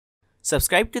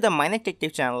Subscribe to the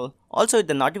Addictive channel, also hit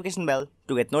the notification bell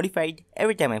to get notified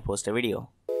every time I post a video.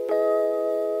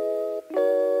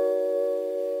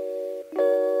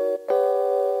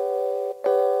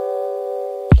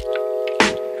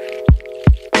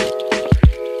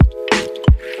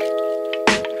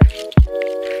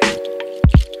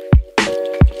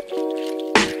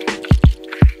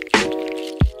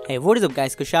 Hey, what is up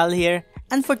guys, Kushal here,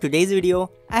 and for today's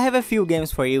video, I have a few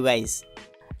games for you guys.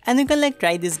 And you can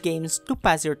try these games to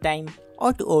pass your time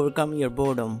or to overcome your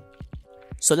boredom.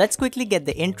 So let's quickly get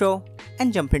the intro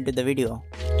and jump into the video.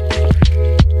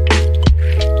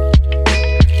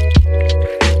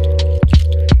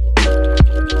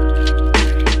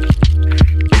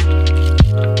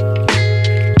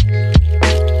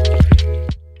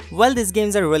 Well, these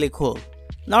games are really cool.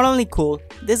 Not only cool,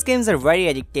 these games are very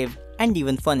addictive and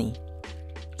even funny.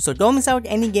 So don't miss out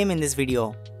any game in this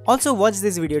video. Also watch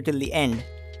this video till the end,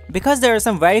 because there are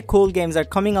some very cool games are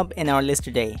coming up in our list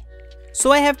today.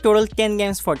 So I have total 10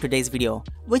 games for today's video,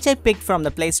 which I picked from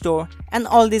the Play Store, and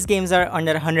all these games are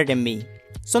under 100 MB.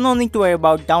 So no need to worry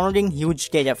about downloading huge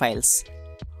data files.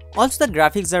 Also the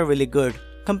graphics are really good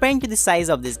comparing to the size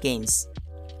of these games.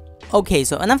 Okay,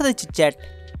 so enough of the chit chat,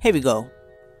 here we go.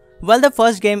 Well, the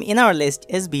first game in our list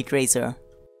is Beat Racer.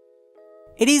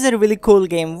 It is a really cool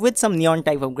game with some neon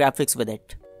type of graphics with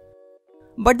it.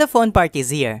 But the fun part is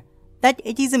here, that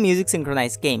it is a music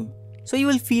synchronized game, so you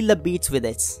will feel the beats with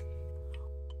it.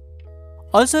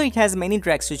 Also it has many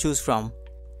tracks to choose from,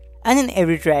 and in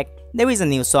every track there is a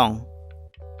new song.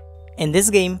 In this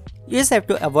game, you just have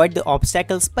to avoid the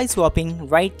obstacles by swapping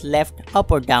right, left, up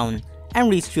or down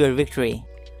and reach to your victory.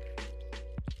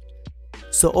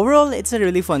 So overall it's a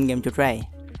really fun game to try.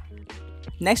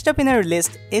 Next up in our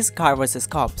list is Car vs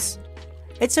Cops.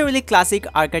 It's a really classic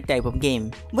arcade type of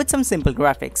game with some simple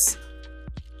graphics.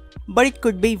 But it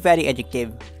could be very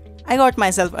addictive. I got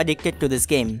myself addicted to this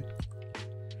game.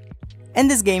 In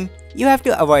this game, you have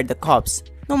to avoid the cops,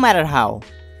 no matter how.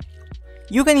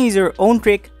 You can use your own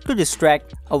trick to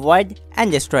distract, avoid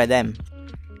and destroy them.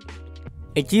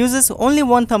 It uses only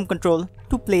one thumb control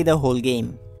to play the whole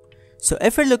game. So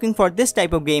if you're looking for this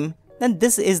type of game, then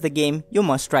this is the game you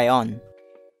must try on.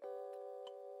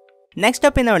 Next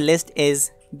up in our list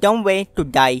is Dumb Way to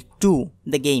Die 2,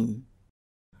 the game.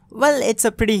 Well, it's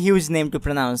a pretty huge name to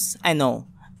pronounce, I know,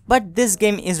 but this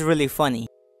game is really funny.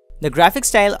 The graphic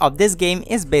style of this game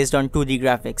is based on 2D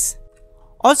graphics.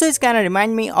 Also, it's kinda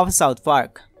remind me of South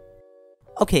Park.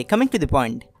 Okay, coming to the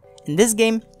point. In this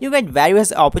game, you get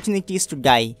various opportunities to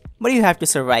die, but you have to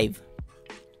survive.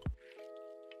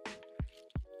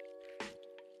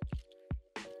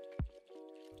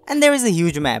 And there is a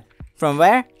huge map, from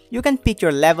where you can pick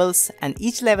your levels, and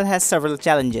each level has several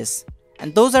challenges.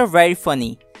 And those are very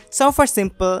funny. Some are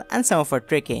simple and some are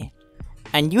tricky.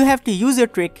 And you have to use your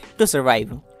trick to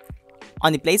survive.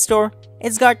 On the Play Store,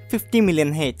 it's got 50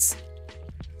 million hits.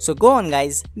 So go on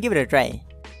guys, give it a try.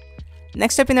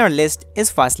 Next up in our list is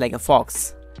Fast Like a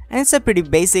Fox. And it's a pretty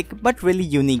basic but really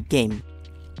unique game.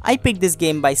 I picked this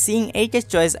game by seeing 8th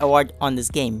Choice Award on this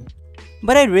game.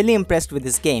 But I'm really impressed with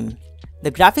this game.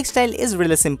 The graphic style is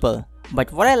really simple.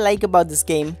 But what I like about this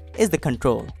game is the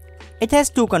control. It has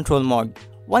two control modes.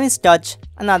 One is touch,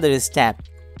 another is tap.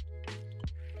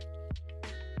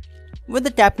 With the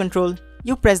tap control,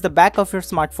 you press the back of your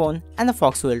smartphone and the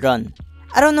fox will run.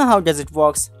 I don't know how does it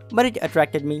works, but it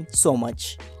attracted me so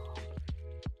much.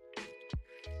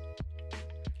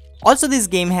 Also, this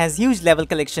game has huge level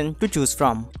collection to choose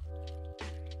from.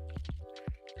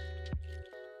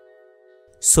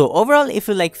 So overall, if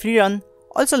you like free run,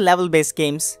 also level based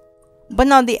games, but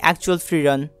not the actual free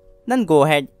run, then go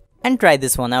ahead and try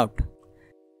this one out.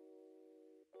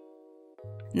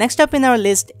 Next up in our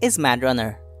list is Mad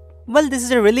Runner. Well, this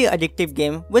is a really addictive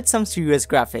game with some serious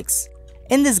graphics.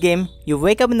 In this game, you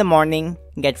wake up in the morning,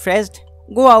 get fresh,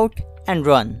 go out and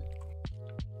run.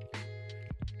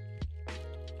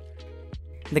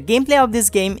 The gameplay of this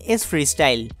game is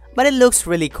freestyle, but it looks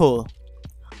really cool.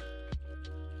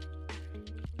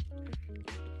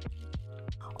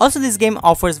 Also, this game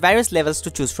offers various levels to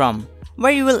choose from,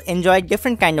 where you will enjoy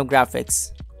different kind of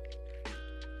graphics.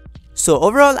 So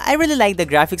overall, I really like the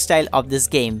graphic style of this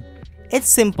game. It's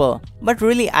simple, but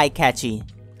really eye-catchy.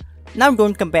 Now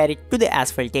don't compare it to the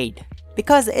Asphalt 8,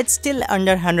 because it's still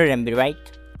under 100 MB, right?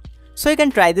 So you can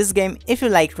try this game if you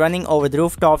like running over the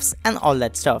rooftops and all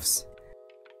that stuffs.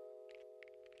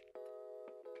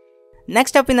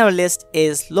 Next up in our list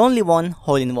is Lonely One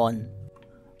Hole in One.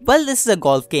 Well, this is a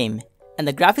golf game, and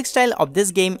the graphic style of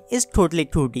this game is totally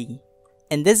 2D.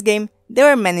 In this game, there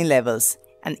are many levels,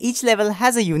 and each level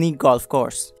has a unique golf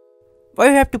course, where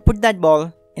you have to put that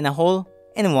ball in a hole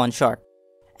in one shot.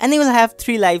 And you will have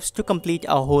 3 lives to complete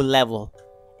a whole level.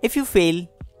 If you fail,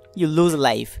 you lose a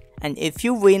life, and if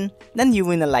you win, then you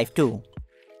win a life too.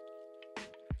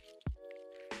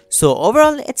 So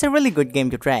overall, it's a really good game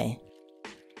to try.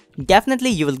 Definitely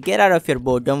you will get out of your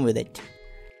boredom with it.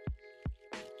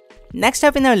 Next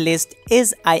up in our list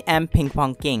is I Am Ping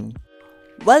Pong King.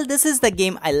 Well, this is the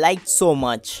game I liked so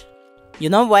much. You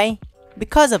know why?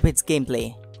 Because of its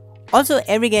gameplay. Also,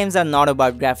 every games are not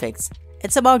about graphics,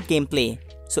 it's about gameplay.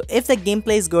 So if the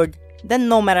gameplay is good, then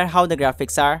no matter how the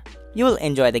graphics are, you will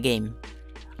enjoy the game.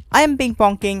 I Am Ping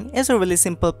Pong King is a really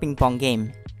simple ping pong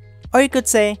game. Or you could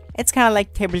say, it's kinda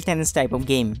like table tennis type of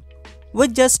game,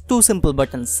 with just 2 simple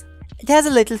buttons. It has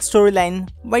a little storyline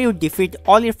where you defeat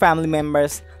all your family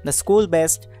members, the school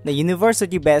best, the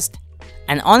university best,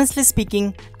 and honestly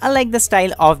speaking, I like the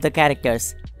style of the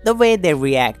characters, the way they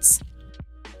react.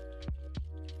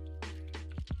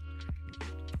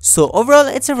 So overall,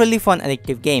 it's a really fun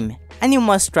addictive game, and you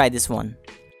must try this one.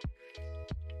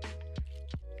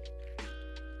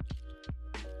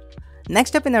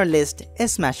 Next up in our list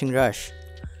is Smashing Rush.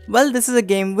 Well, this is a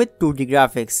game with 2D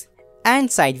graphics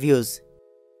and side views.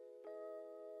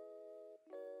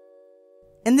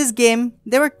 In this game,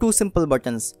 there were 2 simple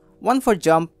buttons, one for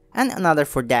jump and another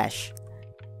for dash.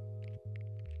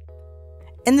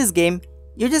 In this game,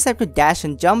 you just have to dash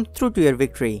and jump through to your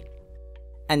victory.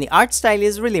 And the art style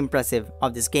is really impressive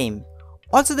of this game.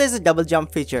 Also, there's a double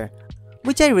jump feature,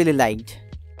 which I really liked.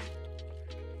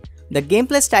 The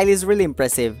gameplay style is really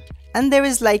impressive, and there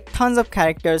is like tons of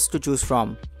characters to choose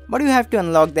from, but you have to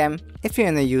unlock them if you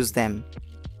wanna use them.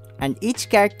 And each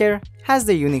character has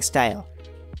their unique style.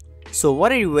 So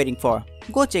what are you waiting for?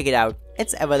 Go check it out,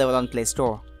 it's available on Play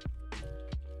Store.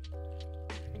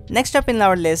 Next up in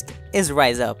our list is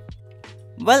Rise Up.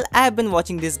 Well, I have been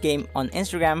watching this game on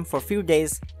Instagram for a few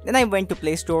days, then I went to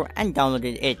Play Store and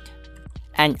downloaded it.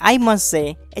 And I must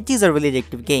say, it is a really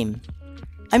addictive game.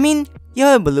 I mean, you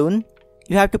have a balloon,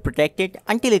 you have to protect it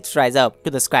until it rise up to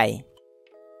the sky.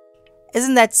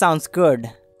 Isn't that sounds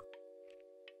good?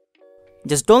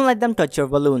 Just don't let them touch your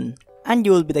balloon, and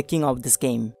you will be the king of this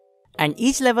game. And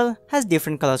each level has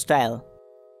different color style,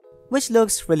 which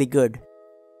looks really good.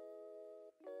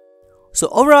 So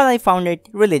overall, I found it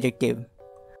really addictive.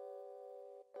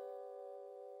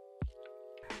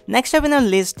 Next up in our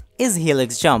list is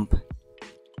Helix Jump.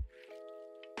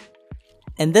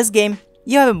 In this game,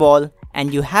 you have a ball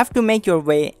and you have to make your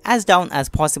way as down as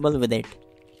possible with it.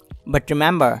 But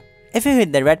remember, if you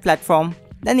hit the red platform,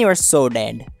 then you are so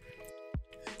dead.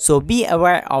 So be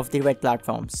aware of the red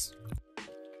platforms.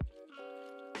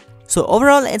 So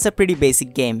overall, it's a pretty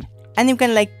basic game, and you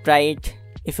can try it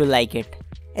if you like it.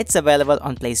 It's available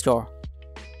on Play Store.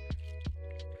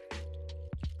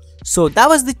 So that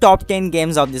was the top 10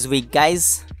 games of this week,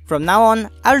 guys. From now on,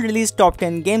 I'll release top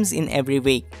 10 games in every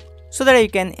week, so that you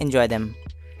can enjoy them.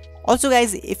 Also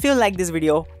guys, if you like this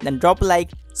video, then drop a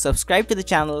like, subscribe to the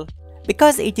channel,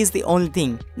 because it is the only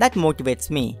thing that motivates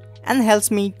me and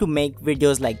helps me to make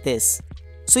videos like this.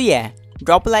 So yeah,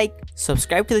 drop a like,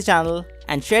 subscribe to the channel,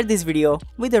 and share this video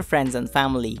with your friends and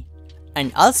family.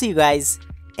 And I'll see you guys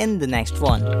in the next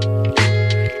one.